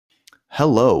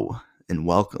Hello and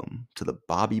welcome to the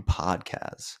Bobby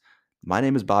Podcast. My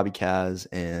name is Bobby Kaz,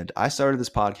 and I started this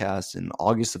podcast in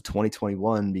August of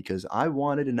 2021 because I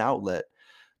wanted an outlet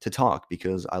to talk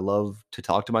because I love to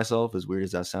talk to myself, as weird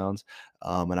as that sounds.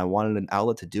 And I wanted an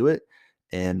outlet to do it.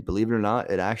 And believe it or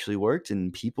not, it actually worked,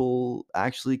 and people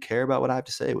actually care about what I have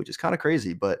to say, which is kind of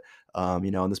crazy. But,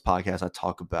 in this podcast, I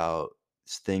talk about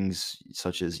things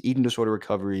such as eating disorder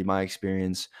recovery, my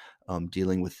experience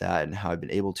dealing with that and how I've been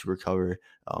able to recover,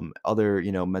 other,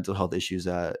 mental health issues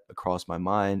that cross my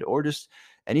mind, or just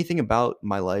anything about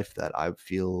my life that I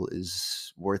feel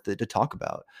is worth it to talk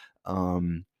about.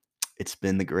 Um, it's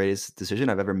been the greatest decision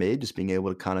I've ever made, just being able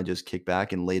to kind of just kick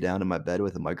back and lay down in my bed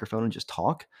with a microphone and just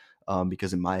talk.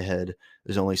 Because in my head,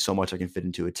 there's only so much I can fit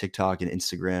into a TikTok, an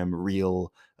Instagram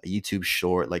reel, a YouTube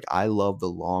short. Like, I love the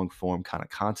long form kind of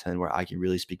content where I can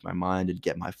really speak my mind and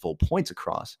get my full points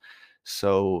across.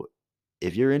 So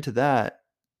if you're into that,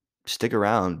 stick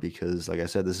around because, like I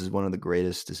said, this is one of the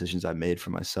greatest decisions I've made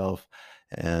for myself.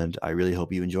 And I really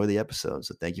hope you enjoy the episode.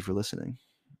 So thank you for listening.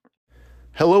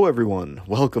 Hello, everyone.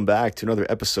 Welcome back to another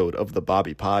episode of the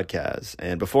Bobby Podcast.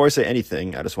 And before I say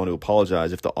anything, I just want to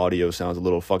apologize if the audio sounds a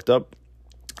little fucked up.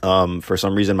 For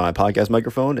some reason, my podcast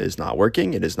microphone is not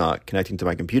working. It is not connecting to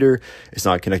my computer. It's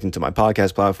not connecting to my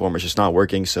podcast platform. It's just not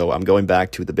working. So I'm going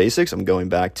back to the basics. I'm going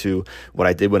back to what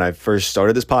I did when I first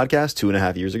started this podcast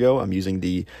 2.5 years ago. I'm using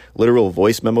the literal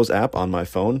voice memos app on my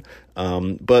phone.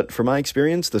 But for my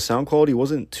experience, the sound quality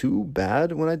wasn't too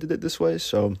bad when I did it this way.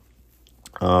 So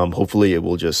hopefully it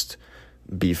will just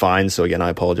be fine. So again, I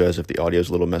apologize if the audio is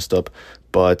a little messed up,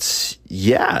 but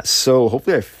yeah, so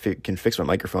hopefully I can fix my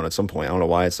microphone at some point. I don't know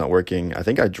why it's not working. I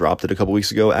think I dropped it a couple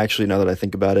weeks ago, actually, now that I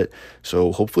think about it.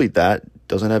 So hopefully that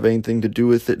doesn't have anything to do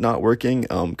with it not working,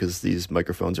 because these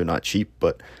microphones are not cheap.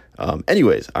 But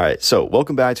anyways, all right, so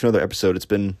welcome back to another episode. It's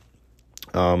been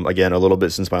again a little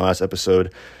bit since my last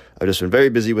episode. I've just been very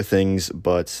busy with things,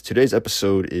 but today's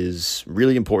episode is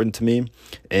really important to me,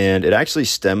 and it actually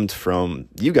stemmed from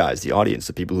you guys, the audience,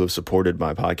 the people who have supported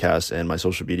my podcast and my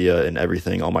social media and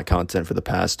everything, all my content for the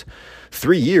past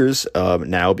 3 years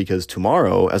now, because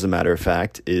tomorrow, as a matter of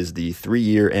fact, is the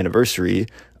 3-year anniversary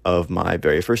of my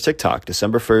very first TikTok.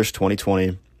 December 1st,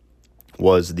 2020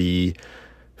 was the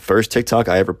first TikTok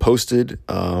I ever posted,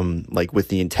 like with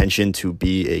the intention to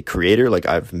be a creator. Like,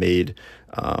 I've made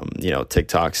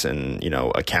TikToks and,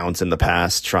 accounts in the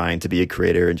past trying to be a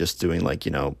creator and just doing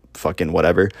fucking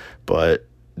whatever. But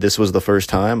this was the first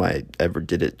time I ever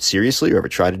did it seriously or ever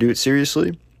tried to do it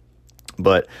seriously.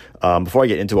 But before I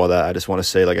get into all that, I just want to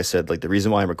say, like I said, the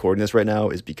reason why I'm recording this right now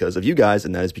is because of you guys.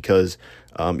 And that is because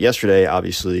yesterday,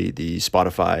 obviously, the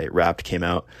Spotify Wrapped came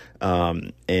out.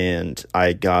 And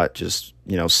I got just,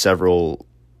 several,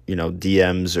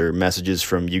 DMs or messages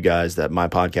from you guys that my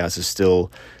podcast is still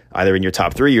either in your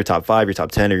top 3, your top 5, your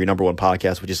top 10, or your number 1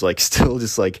 podcast, which is still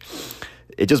just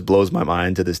it just blows my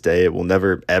mind to this day. It will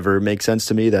never, ever make sense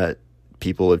to me that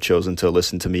people have chosen to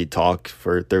listen to me talk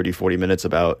for 30, 40 minutes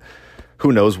about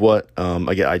who knows what.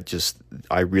 Again,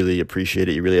 I really appreciate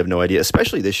it. You really have no idea,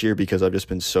 especially this year, because I've just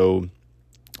been so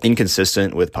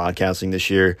inconsistent with podcasting this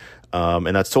year.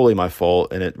 And that's totally my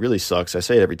fault. And it really sucks. I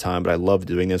say it every time, but I love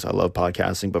doing this. I love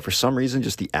podcasting. But for some reason,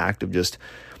 just the act of just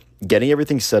getting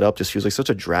everything set up just feels like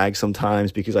such a drag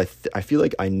sometimes, because I feel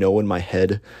like I know in my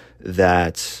head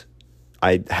that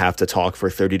I have to talk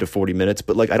for 30 to 40 minutes,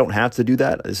 but I don't have to do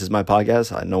that. This is my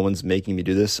podcast. No one's making me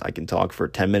do this. I can talk for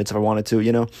 10 minutes if I wanted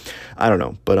to, I don't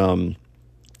know. But,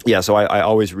 yeah, so I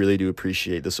always really do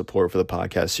appreciate the support for the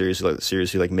podcast.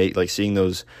 Seriously, seeing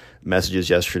those messages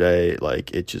yesterday,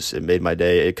 it made my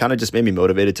day. It kind of just made me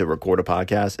motivated to record a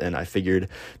podcast. And I figured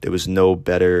there was no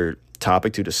better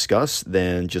topic to discuss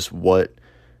than just what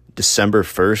December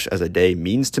 1st as a day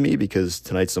means to me, because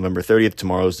tonight's November 30th,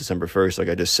 tomorrow's December 1st. Like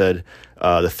I just said,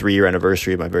 the 3-year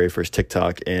anniversary of my very first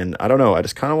TikTok. And I don't know, I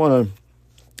just kind of want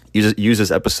to use this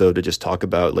episode to just talk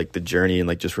about the journey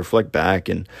and just reflect back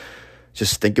and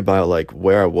just think about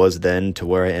where I was then to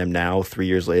where I am now 3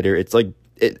 years later. It's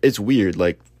it's weird.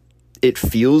 It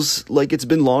feels like it's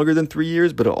been longer than 3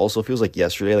 years, but it also feels like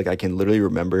yesterday. I can literally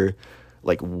remember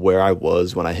where I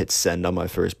was when I hit send on my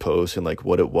first post and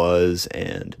what it was,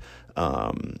 and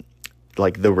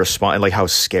the response, and how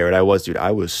scared I was, dude. I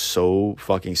was so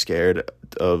fucking scared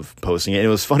of posting it. And it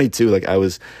was funny too. I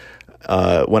was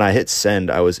when I hit send,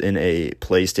 I was in a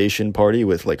PlayStation party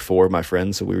with 4 of my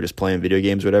friends. So we were just playing video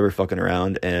games or whatever, fucking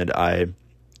around. And I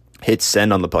hit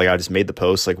send on I just made the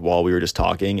post while we were just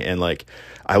talking. And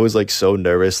I was so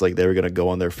nervous, they were going to go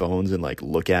on their phones and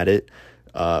look at it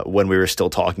when we were still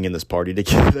talking in this party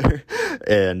together.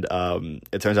 And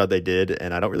it turns out they did.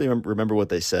 And I don't really remember what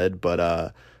they said,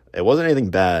 but it wasn't anything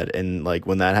bad. And like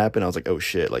when that happened, I was like, oh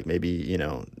shit, like maybe,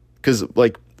 because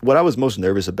like what I was most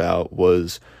nervous about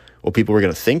was what people were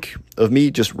going to think of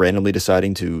me just randomly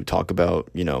deciding to talk about,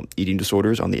 eating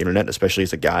disorders on the internet, especially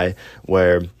as a guy,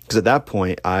 because at that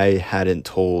point I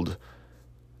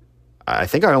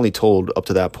think I only told up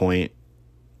to that point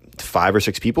 5 or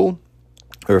 6 people,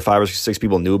 or 5 or 6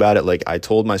 people knew about it. Like I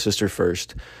told my sister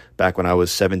first back when I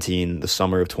was 17, the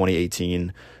summer of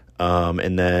 2018.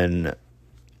 And then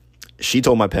she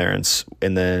told my parents.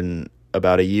 And then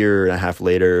about a year and a half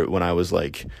later, when I was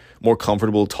like more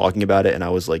comfortable talking about it and I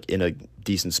was like in a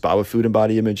decent spot with food and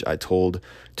body image, I told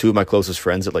 2 of my closest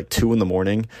friends at like 2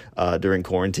 a.m. During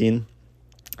quarantine.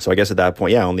 So I guess at that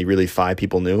point, yeah, only really 5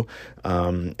 people knew.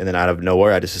 And then out of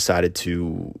nowhere, I just decided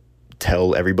to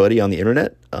tell everybody on the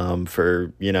internet.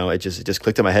 It just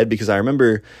clicked in my head because I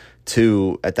remember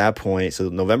too at that point. So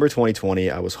November 2020,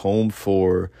 I was home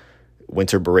for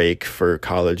winter break for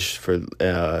college for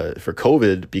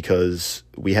COVID, because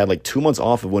we had like 2 months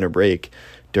off of winter break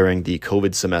during the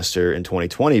COVID semester in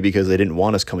 2020 because they didn't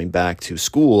want us coming back to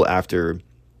school after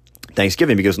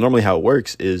Thanksgiving, because normally how it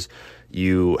works is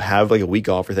you have like a week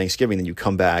off for Thanksgiving, then you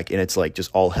come back and it's like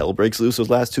just all hell breaks loose those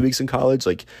last 2 weeks in college.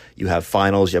 Like you have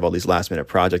finals, you have all these last minute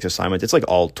project assignments. It's like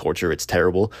all torture. It's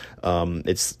terrible.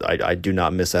 I do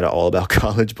not miss that at all about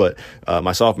college, but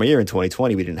my sophomore year in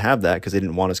 2020, we didn't have that because they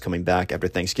didn't want us coming back after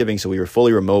Thanksgiving. So we were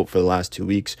fully remote for the last 2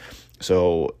 weeks.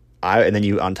 So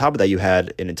on top of that, you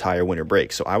had an entire winter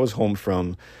break. So I was home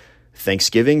from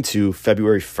Thanksgiving to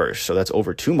February 1st. So that's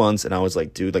over 2 months. And I was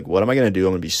like, dude, like, what am I going to do?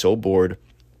 I'm going to be so bored.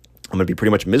 I'm going to be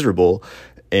pretty much miserable.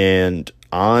 And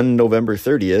on November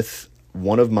 30th,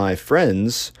 one of my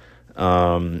friends,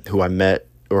 who I met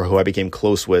or who I became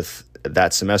close with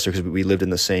that semester, because we lived in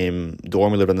the same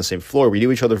dorm, we lived on the same floor. We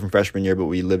knew each other from freshman year, but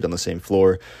we lived on the same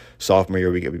floor. Sophomore year,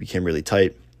 we became really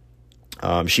tight.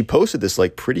 She posted this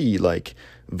like pretty like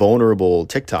vulnerable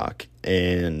TikTok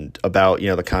and about,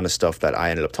 the kind of stuff that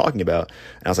I ended up talking about.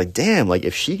 And I was like, damn, like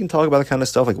if she can talk about the kind of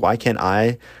stuff, like why can't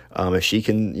I? If she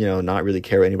can, not really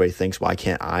care what anybody thinks, why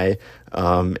can't I?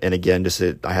 And again,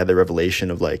 I had the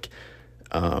revelation of like,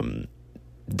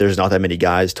 there's not that many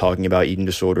guys talking about eating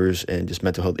disorders and just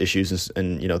mental health issues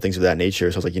and things of that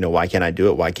nature. So I was like, why can't I do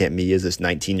it? Why can't me as this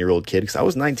 19-year-old kid? Because I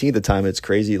was 19 at the time. It's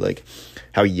crazy like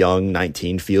how young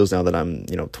 19 feels now that I'm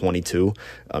 22.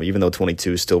 Even though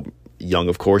 22 is still young,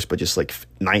 of course, but just like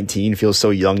 19 feels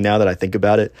so young now that I think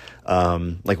about it.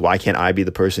 Like why can't I be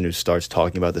the person who starts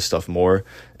talking about this stuff more?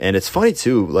 And it's funny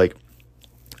too, like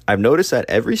I've noticed that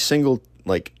every single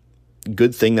like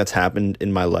good thing that's happened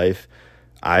in my life,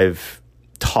 I've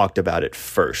talked about it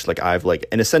first. Like I've like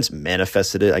in a sense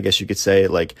manifested it, I guess you could say,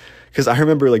 like because I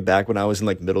remember like back when I was in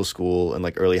like middle school and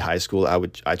like early high school,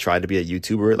 I tried to be a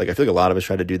YouTuber. Like I feel like a lot of us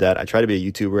try to do that. I tried to be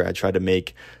a YouTuber. I tried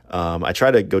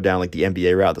to go down like the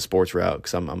NBA route, the sports route,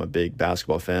 because I'm a big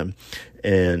basketball fan.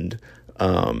 And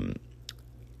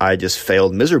I just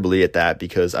failed miserably at that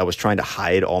because I was trying to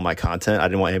hide all my content. I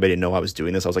didn't want anybody to know I was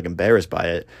doing this. I was like embarrassed by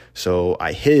it. So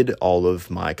I hid all of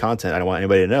my content. I didn't want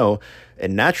anybody to know.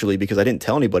 And naturally, because I didn't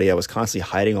tell anybody, I was constantly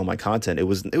hiding all my content. It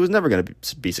was never going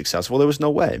to be successful. There was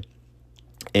no way.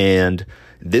 And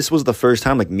this was the first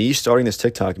time, like me starting this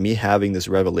TikTok, me having this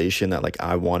revelation that like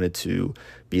I wanted to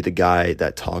be the guy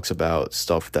that talks about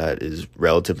stuff that is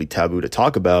relatively taboo to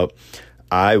talk about.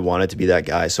 I wanted to be that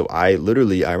guy. So I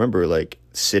remember like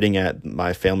sitting at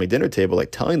my family dinner table,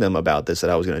 like telling them about this, that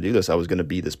I was going to do this. I was going to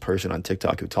be this person on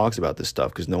TikTok who talks about this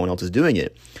stuff because no one else is doing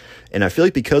it. And I feel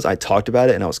like because I talked about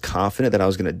it and I was confident that I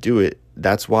was going to do it,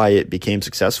 that's why it became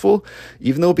successful,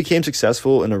 even though it became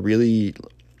successful in a really,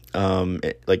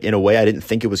 like in a way I didn't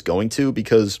think it was going to,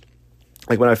 because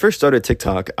like when I first started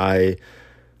TikTok, I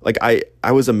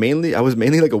was mainly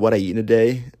like a what I eat in a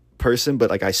day person, but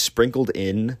like I sprinkled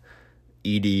in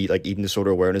eating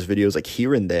disorder awareness videos like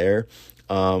here and there.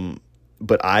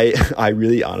 But I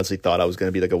really honestly thought I was going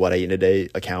to be like a what I eat in a day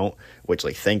account, which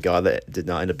like, thank God that did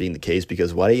not end up being the case,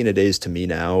 because what I eat in a days to me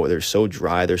now, they're so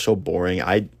dry. They're so boring.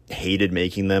 I hated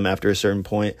making them after a certain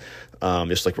point.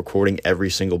 Just like recording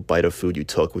every single bite of food you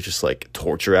took was just like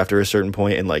torture after a certain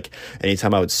point. And like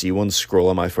anytime I would see one scroll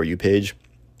on my For You page,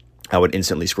 I would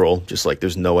instantly scroll. Just like,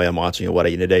 there's no way I'm watching a what I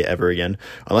eat in a day ever again,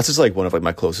 unless it's like one of like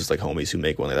my closest like homies who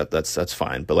make one. Like that's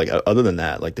fine. But like other than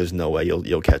that, like there's no way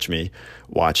you'll catch me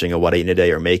watching a what I eat in a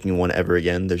day or making one ever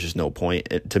again. There's just no point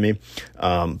to me.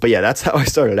 But yeah, that's how I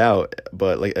started out.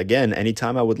 But like again,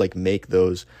 anytime I would like make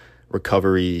those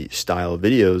recovery style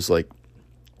videos, like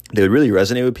they would really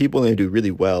resonate with people and they do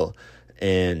really well.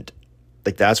 And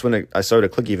like that's when I started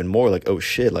to click even more, like, oh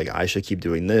shit, like I should keep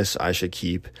doing this. I should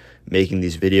keep making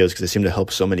these videos because they seem to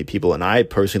help so many people. And I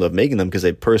personally love making them because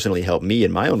they personally help me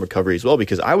in my own recovery as well,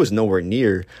 because I was nowhere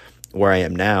near where I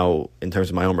am now in terms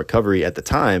of my own recovery at the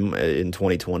time in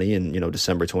 2020 and,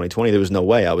 December 2020. There was no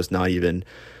way. I was not even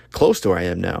close to where I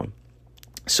am now.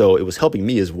 So it was helping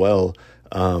me as well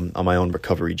on my own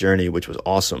recovery journey, which was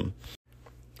awesome.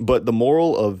 But the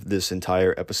moral of this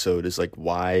entire episode is like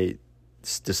why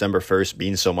December 1st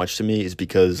means so much to me is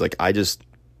because like I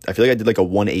feel like I did like a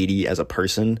 180 as a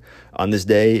person on this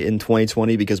day in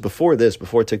 2020, because before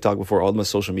TikTok, before all my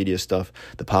social media stuff,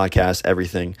 the podcast,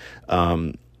 everything,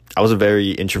 I was a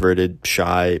very introverted,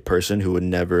 shy person who would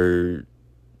never,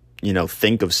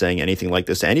 think of saying anything like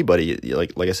this to anybody.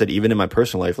 Like I said, even in my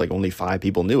personal life, like only 5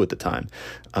 people knew at the time.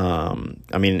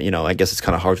 I mean, I guess it's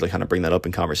kind of hard to like kind of bring that up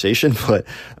in conversation, but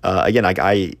again, like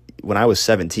when I was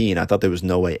 17, I thought there was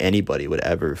no way anybody would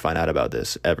ever find out about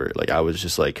this ever. Like I was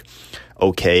just like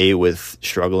okay with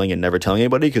struggling and never telling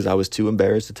anybody because I was too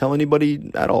embarrassed to tell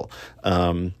anybody at all.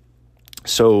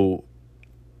 So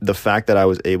the fact that I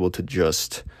was able to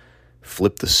just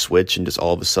flip the switch and just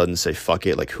all of a sudden say, fuck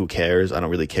it, like who cares? I don't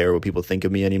really care what people think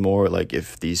of me anymore. Like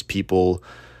if these people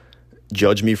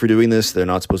judge me for doing this, they're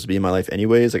not supposed to be in my life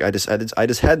anyways. Like I just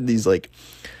had these like,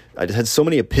 I just had so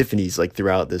many epiphanies like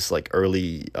throughout this like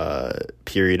early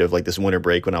period of like this winter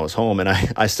break when I was home. And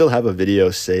I still have a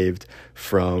video saved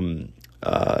from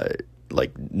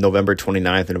like November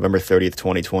 29th and November 30th,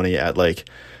 2020 at like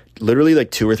literally like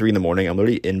 2 or 3 in the morning. I'm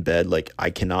literally in bed. Like I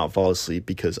cannot fall asleep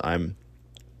because I'm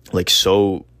like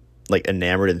so like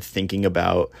enamored and thinking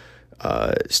about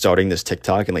starting this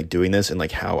TikTok and like doing this and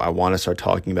like how I want to start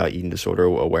talking about eating disorder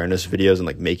awareness videos and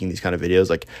like making these kind of videos.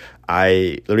 Like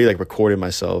I literally like recorded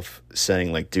myself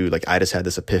saying like, dude, like I just had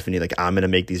this epiphany, like I'm going to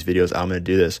make these videos, I'm going to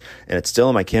do this. And it's still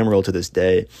on my camera roll to this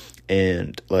day.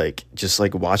 And like, just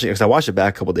like watching, because I watched it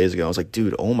back a couple days ago, I was like,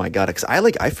 dude, oh my God. Cause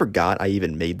I forgot I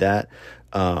even made that.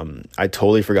 I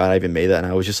totally forgot I even made that.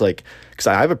 And I was just like, cause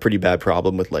I have a pretty bad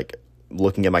problem with like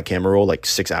looking at my camera roll like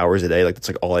 6 hours a day. Like that's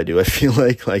like all I do. I feel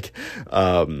like,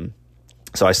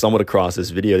 so I stumbled across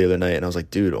this video the other night and I was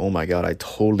like, dude, oh my God, I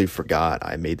totally forgot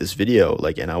I made this video.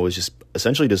 Like, and I was just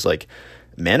essentially just like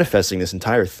manifesting this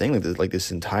entire thing, like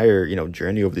this entire,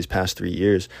 journey over these past 3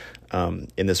 years,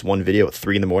 in this one video at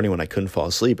 3 a.m. when I couldn't fall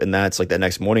asleep. And that's like that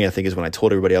next morning, I think is when I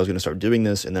told everybody I was going to start doing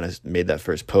this. And then I made that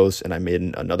first post and I made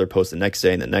another post the next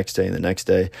day and the next day and the next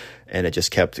day. And it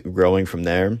just kept growing from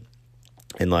there.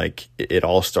 And like it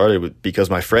all started because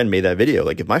my friend made that video.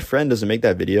 Like if my friend doesn't make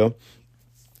that video,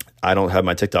 I don't have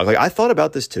my TikTok. Like I thought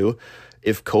about this too.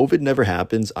 If COVID never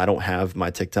happens, I don't have my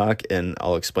TikTok, and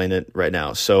I'll explain it right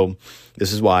now. So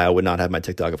this is why I would not have my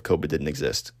TikTok if COVID didn't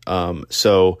exist.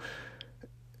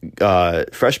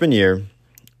 Freshman year,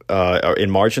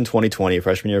 in March in 2020,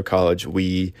 freshman year of college,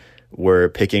 we were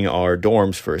picking our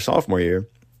dorms for sophomore year.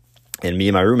 And me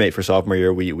and my roommate for sophomore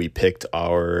year, we picked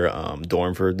our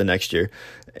dorm for the next year,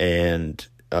 and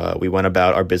we went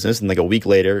about our business. And like a week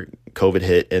later, COVID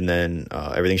hit, and then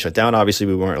everything shut down. Obviously,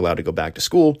 we weren't allowed to go back to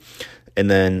school. And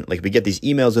then like we get these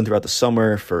emails in throughout the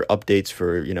summer for updates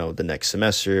for the next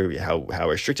semester, how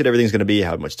restricted everything's going to be,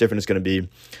 how much different it's going to be,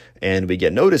 and we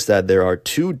get notice that there are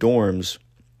 2 dorms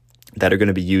that are going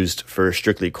to be used for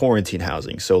strictly quarantine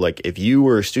housing. So like if you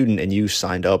were a student and you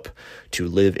signed up to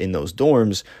live in those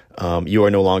dorms, you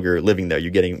are no longer living there.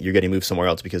 You're getting moved somewhere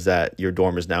else because that your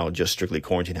dorm is now just strictly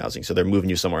quarantine housing. So they're moving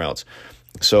you somewhere else.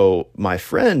 So my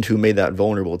friend who made that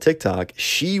vulnerable TikTok,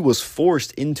 she was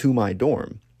forced into my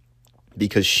dorm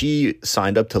because she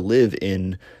signed up to live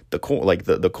in the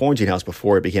quarantine house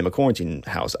before it became a quarantine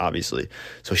house, obviously.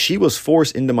 So she was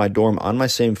forced into my dorm on my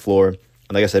same floor.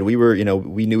 And like I said, we were,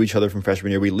 we knew each other from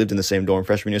freshman year. We lived in the same dorm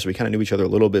freshman year, so we kind of knew each other a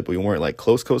little bit, but we weren't like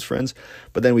close friends.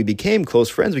 But then we became close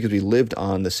friends because we lived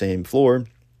on the same floor.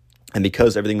 And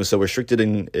because everything was so restricted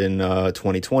in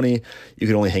 2020, you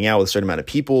could only hang out with a certain amount of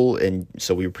people. And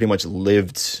so we pretty much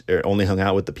only hung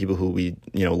out with the people who we,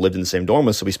 lived in the same dorm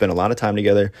with. So we spent a lot of time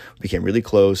together, became really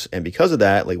close. And because of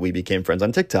that, like we became friends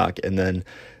on TikTok. And then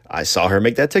I saw her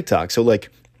make that TikTok. So like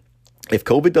if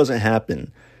COVID doesn't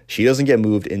happen, she doesn't get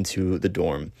moved into the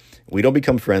dorm, we don't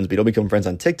become friends. We don't become friends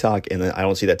on TikTok. And then I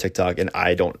don't see that TikTok and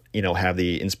I don't, have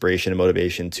the inspiration and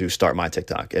motivation to start my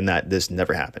TikTok, and that this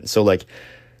never happened. So like,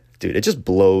 dude, it just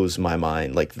blows my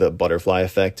mind, like the butterfly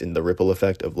effect and the ripple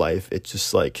effect of life. It's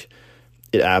just like,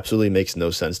 it absolutely makes no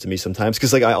sense to me sometimes.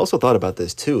 Cause like, I also thought about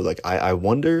this too. Like, I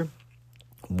wonder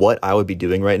what I would be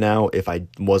doing right now if I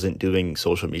wasn't doing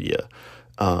social media.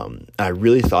 I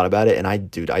really thought about it, and I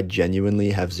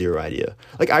genuinely have zero idea.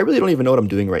 Like, I really don't even know what I'm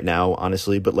doing right now,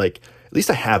 honestly, but like, at least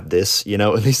I have this, you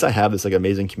know, at least I have this like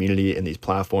amazing community and these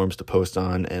platforms to post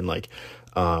on. And like,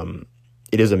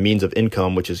 it is a means of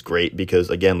income, which is great because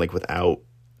again, like without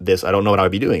this, I don't know what I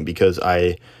would be doing because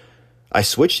I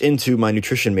switched into my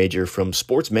nutrition major from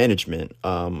sports management,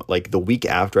 like the week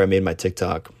after I made my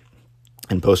TikTok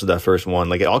and posted that first one.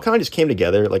 Like it all kind of just came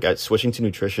together. Like switching to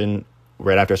nutrition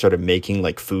right after I started making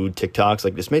like food TikToks,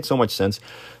 like this made so much sense.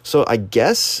 So I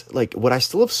guess like would I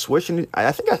still have switched?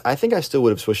 I think I still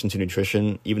would have switched into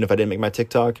nutrition even if I didn't make my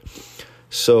TikTok.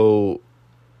 So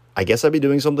I guess I'd be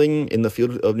doing something in the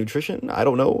field of nutrition. I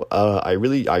don't know. I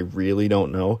really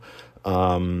don't know.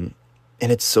 And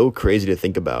it's so crazy to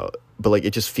think about, but like,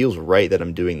 it just feels right that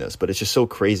I'm doing this, but it's just so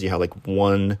crazy how like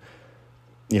one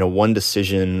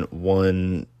decision,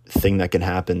 one thing that can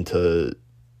happen to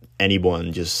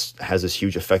anyone just has this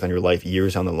huge effect on your life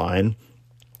years down the line.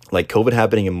 Like COVID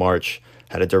happening in March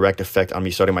had a direct effect on me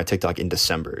starting my TikTok in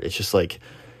December. It's just like,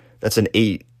 that's a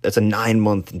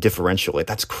 9-month differential. Like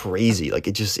that's crazy. Like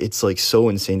it's like so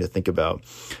insane to think about.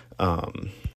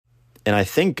 And I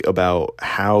think about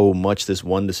how much this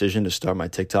one decision to start my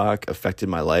TikTok affected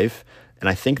my life. And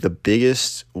I think the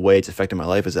biggest way it's affected my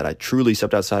life is that I truly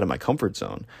stepped outside of my comfort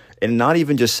zone. And not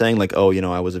even just saying like, oh, you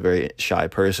know, I was a very shy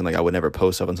person, like I would never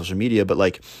post stuff on social media, but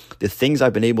like the things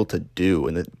I've been able to do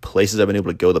and the places I've been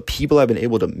able to go, the people I've been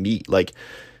able to meet. Like,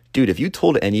 dude, if you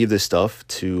told any of this stuff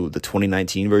to the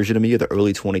 2019 version of me or the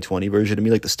early 2020 version of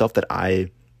me, like the stuff that I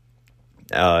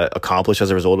accomplished as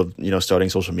a result of, you know, starting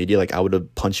social media, like I would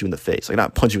have punched you in the face. Like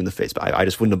not punch you in the face, but I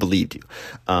just wouldn't have believed you.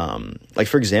 Like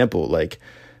for example, like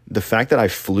the fact that I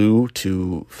flew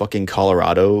to fucking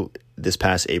Colorado this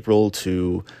past April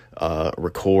to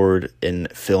record and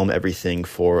film everything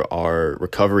for our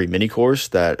recovery mini course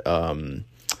that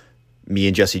me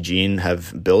and Jesse Jean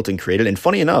have built and created. And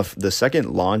funny enough, the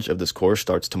second launch of this course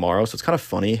starts tomorrow. So it's kind of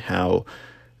funny how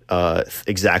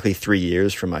exactly 3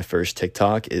 years from my first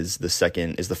TikTok is the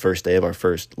first day of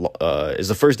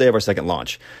our second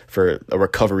launch for a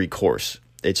recovery course.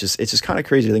 It's just kind of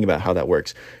crazy to think about how that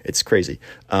works. It's crazy.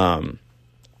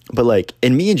 But like,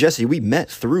 and me and Jesse, we met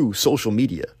through social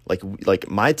media. Like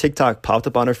my TikTok popped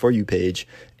up on our For You page,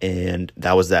 and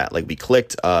that was that. Like we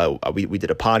clicked. We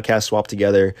did a podcast swap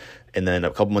together, and then a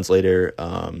couple months later,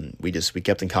 we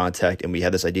kept in contact, and we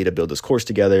had this idea to build this course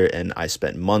together. And I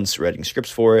spent months writing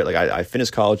scripts for it. Like I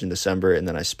finished college in December, and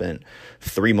then I spent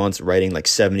 3 months writing like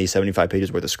 75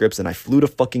 pages worth of scripts. And I flew to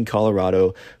fucking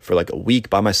Colorado for like a week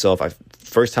by myself.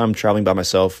 First time traveling by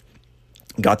myself.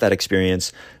 Got that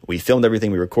experience. We filmed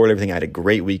everything. We recorded everything. I had a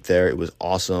great week there. It was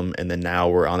awesome. And then now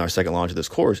we're on our second launch of this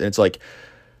course. And it's like,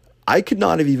 I could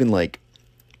not have even like,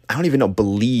 I don't even know,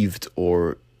 believed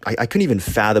or I couldn't even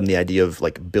fathom the idea of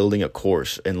like building a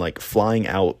course and like flying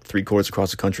out 3 quarters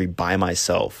across the country by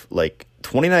myself. Like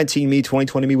 2019 me,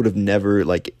 2020 me would have never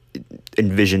like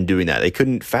envisioned doing that. They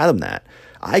couldn't fathom that.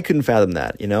 I couldn't fathom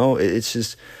that, you know. It's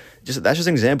just that's just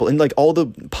an example. And like all the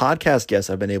podcast guests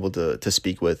I've been able to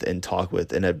speak with and talk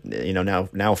with, and you know,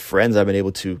 now friends I've been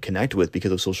able to connect with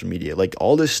because of social media. Like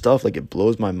all this stuff, like it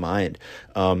blows my mind.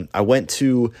 I went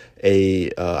to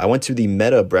the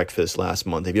Meta breakfast last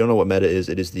month. If you don't know what Meta is,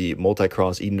 it is the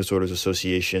Multi-Cross Eating Disorders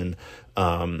Association.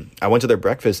 I went to their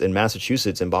breakfast in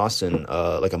Massachusetts, in Boston,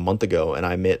 like a month ago, and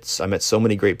I met so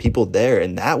many great people there,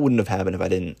 and that wouldn't have happened if I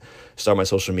didn't start my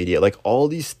social media. Like all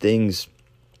these things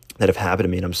that have happened to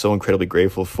me, and I'm so incredibly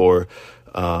grateful for,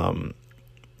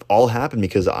 all happened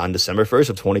because on December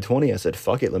 1st of 2020, I said,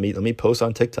 fuck it, let me post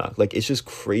on TikTok. Like, it's just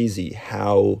crazy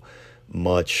how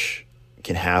much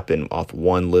can happen off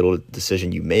one little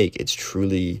decision you make. It's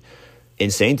truly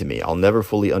insane to me. I'll never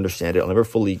fully understand it. I'll never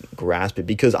fully grasp it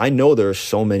because I know there are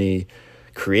so many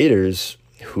creators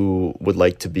who would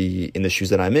like to be in the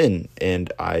shoes that I'm in,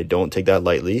 and I don't take that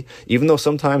lightly, even though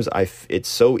sometimes it's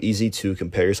so easy to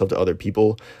compare yourself to other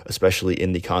people, especially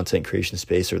in the content creation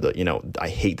space, or the, you know, I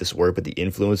hate this word, but the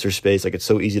influencer space. Like, it's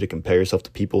so easy to compare yourself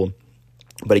to people.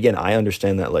 But again, I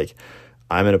understand that like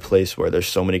I'm in a place where there's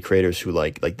so many creators who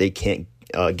like they can't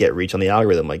get reach on the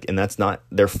algorithm, like, and that's not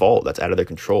their fault. That's out of their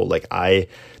control. Like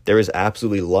there is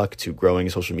absolutely luck to growing a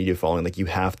social media following. Like, you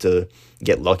have to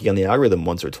get lucky on the algorithm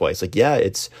once or twice. Like, yeah,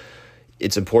 it's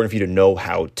important for you to know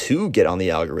how to get on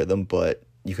the algorithm, but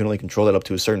you can only control that up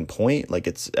to a certain point. Like,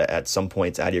 it's at some point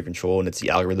it's out of your control, and it's the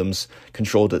algorithm's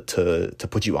control to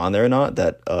put you on there or not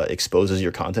that exposes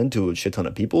your content to a shit ton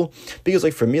of people. Because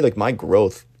like for me, like my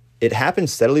growth, it happened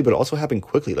steadily, but it also happened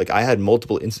quickly. Like I had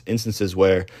multiple instances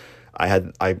where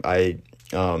I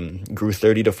grew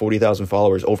 30 to 40,000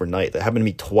 followers overnight. That happened to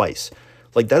me twice.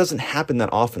 Like, that doesn't happen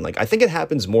that often. Like, I think it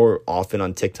happens more often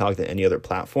on TikTok than any other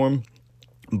platform,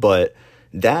 but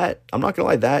that, I'm not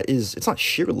gonna lie, it's not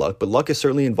sheer luck, but luck is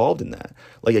certainly involved in that.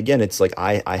 Like, again, it's like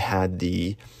I had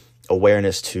the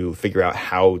awareness to figure out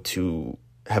how to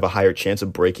have a higher chance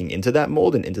of breaking into that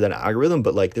mold and into that algorithm,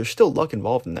 but like there's still luck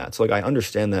involved in that. So like I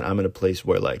understand that I'm in a place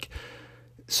where like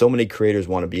so many creators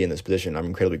want to be in this position. I'm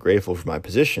incredibly grateful for my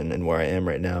position and where I am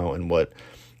right now, and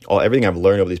everything I've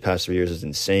learned over these past 3 years is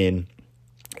insane.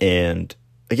 And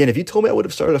again, if you told me I would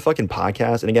have started a fucking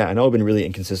podcast, and again, I know I've been really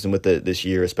inconsistent with it this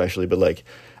year, especially, but like,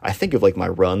 I think of like my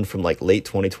run from like late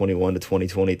 2021 to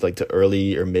 2020, like to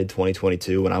early or mid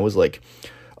 2022, when I was like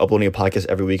uploading a podcast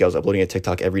every week. I was uploading a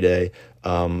TikTok every day.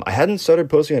 I hadn't started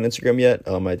posting on Instagram yet.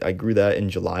 I grew that in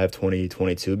July of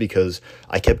 2022 because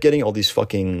I kept getting all these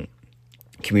fucking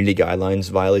community guidelines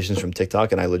violations from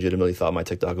TikTok, and I legitimately thought my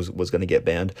TikTok was going to get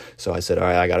banned. So I said, all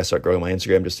right, I got to start growing my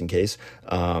Instagram just in case.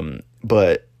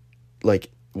 But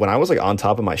like when I was like on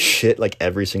top of my shit like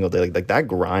every single day, like that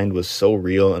grind was so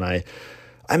real, and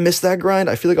I miss that grind.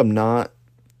 I feel like I'm not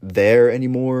there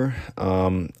anymore.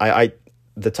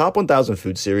 The top 1000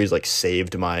 food series like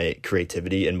saved my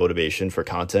creativity and motivation for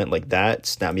content. Like that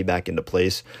snapped me back into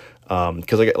place.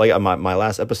 Because my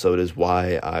last episode is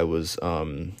why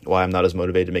I'm not as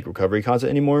motivated to make recovery content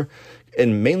anymore,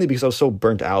 and mainly because I was so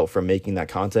burnt out from making that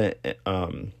content.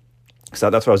 So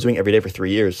that's what I was doing every day for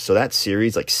 3 years. So that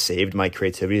series like saved my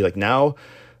creativity. Like now,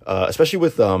 especially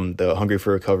with the Hungry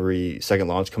for Recovery second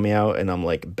launch coming out, and I'm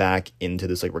like back into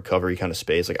this like recovery kind of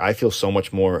space. Like I feel so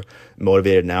much more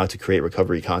motivated now to create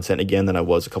recovery content again than I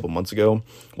was a couple months ago,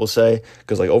 we'll say.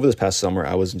 Because like over this past summer,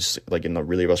 I was just like in a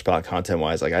really rough spot content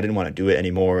wise. Like I didn't want to do it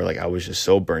anymore. Like I was just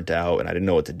so burnt out and I didn't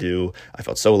know what to do. I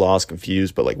felt so lost,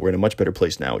 confused, but like we're in a much better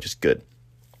place now, which is good.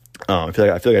 I feel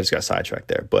like I just got sidetracked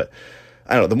there, but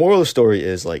I don't know. The moral of the story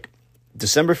is like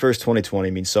December 1st,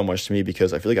 2020 means so much to me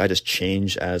because I feel like I just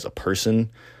changed as a person.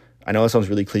 I know that sounds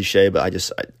really cliche, but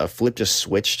a flip just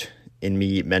switched in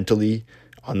me mentally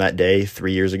on that day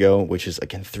 3 years ago, which is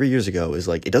again, 3 years ago is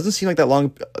like, it doesn't seem like that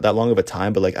long of a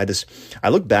time, but like, I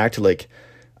look back to like,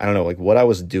 I don't know, like what I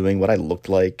was doing, what I looked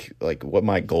like what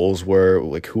my goals were,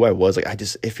 like who I was, like,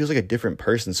 it feels like a different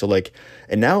person. So like,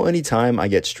 and now anytime I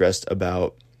get stressed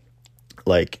about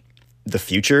like the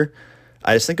future,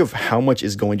 I just think of how much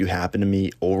is going to happen to me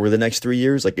over the next 3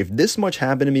 years. Like if this much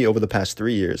happened to me over the past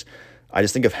 3 years, I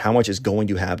just think of how much is going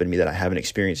to happen to me that I haven't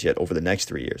experienced yet over the next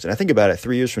 3 years. And I think about it,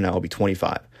 3 years from now, I'll be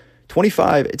 25.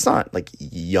 25, it's not like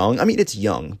young. I mean, it's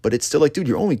young, but it's still like, dude,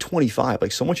 you're only 25.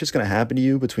 Like so much is going to happen to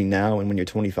you between now and when you're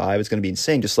 25. It's going to be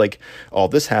insane. Just like all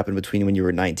this happened between when you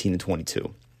were 19 and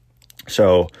 22.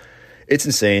 So it's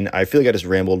insane. I feel like I just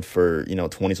rambled for,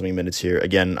 20 something minutes here.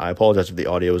 Again, I apologize if the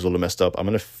audio is a little messed up. I'm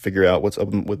going to figure out what's up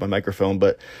with my microphone,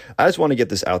 but I just want to get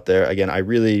this out there. Again, I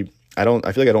feel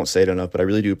like I don't say it enough, but I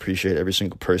really do appreciate every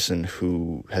single person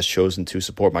who has chosen to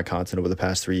support my content over the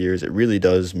past 3 years. It really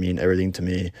does mean everything to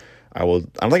me. I don't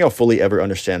think I'll fully ever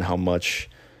understand how much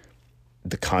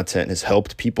the content has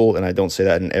helped people. And I don't say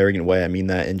that in an arrogant way. I mean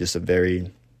that in just a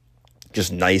very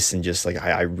just nice and just like,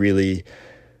 I really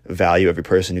value every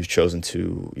person who's chosen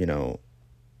to,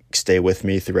 stay with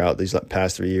me throughout these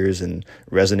past 3 years and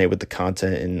resonate with the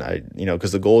content. And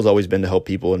because the goal has always been to help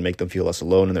people and make them feel less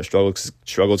alone in their struggles,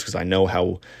 because I know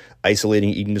how isolating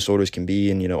eating disorders can be,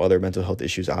 and, other mental health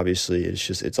issues. Obviously,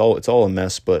 it's all a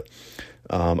mess, but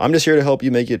I'm just here to help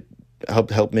you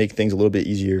help make things a little bit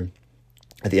easier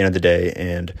at the end of the day.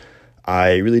 And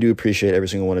I really do appreciate every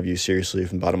single one of you, seriously,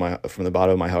 from the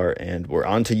bottom of my heart. And we're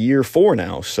on to year 4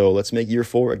 now, so let's make year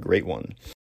 4 a great one.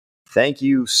 Thank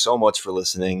you so much for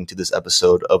listening to this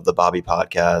episode of the Bobby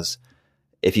Podcast.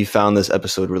 If you found this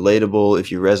episode relatable,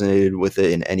 if you resonated with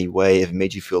it in any way, if it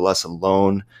made you feel less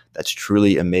alone, that's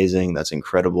truly amazing. That's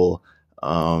incredible.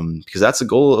 Because that's the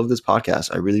goal of this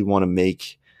podcast. I really want to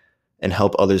make and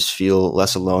help others feel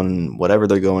less alone in whatever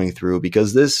they're going through,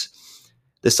 because this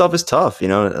stuff is tough.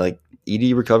 Like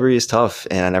ED recovery is tough,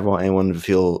 and I never want anyone to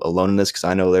feel alone in this, because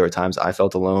I know there were times I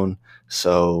felt alone.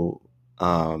 So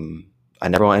I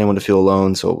never want anyone to feel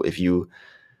alone. So if you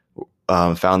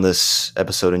found this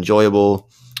episode enjoyable,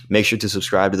 make sure to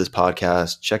subscribe to this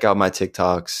podcast. Check out my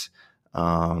TikToks.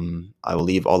 I will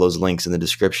leave all those links in the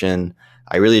description.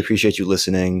 I really appreciate you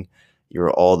listening. You're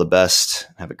all the best.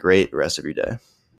 Have a great rest of your day.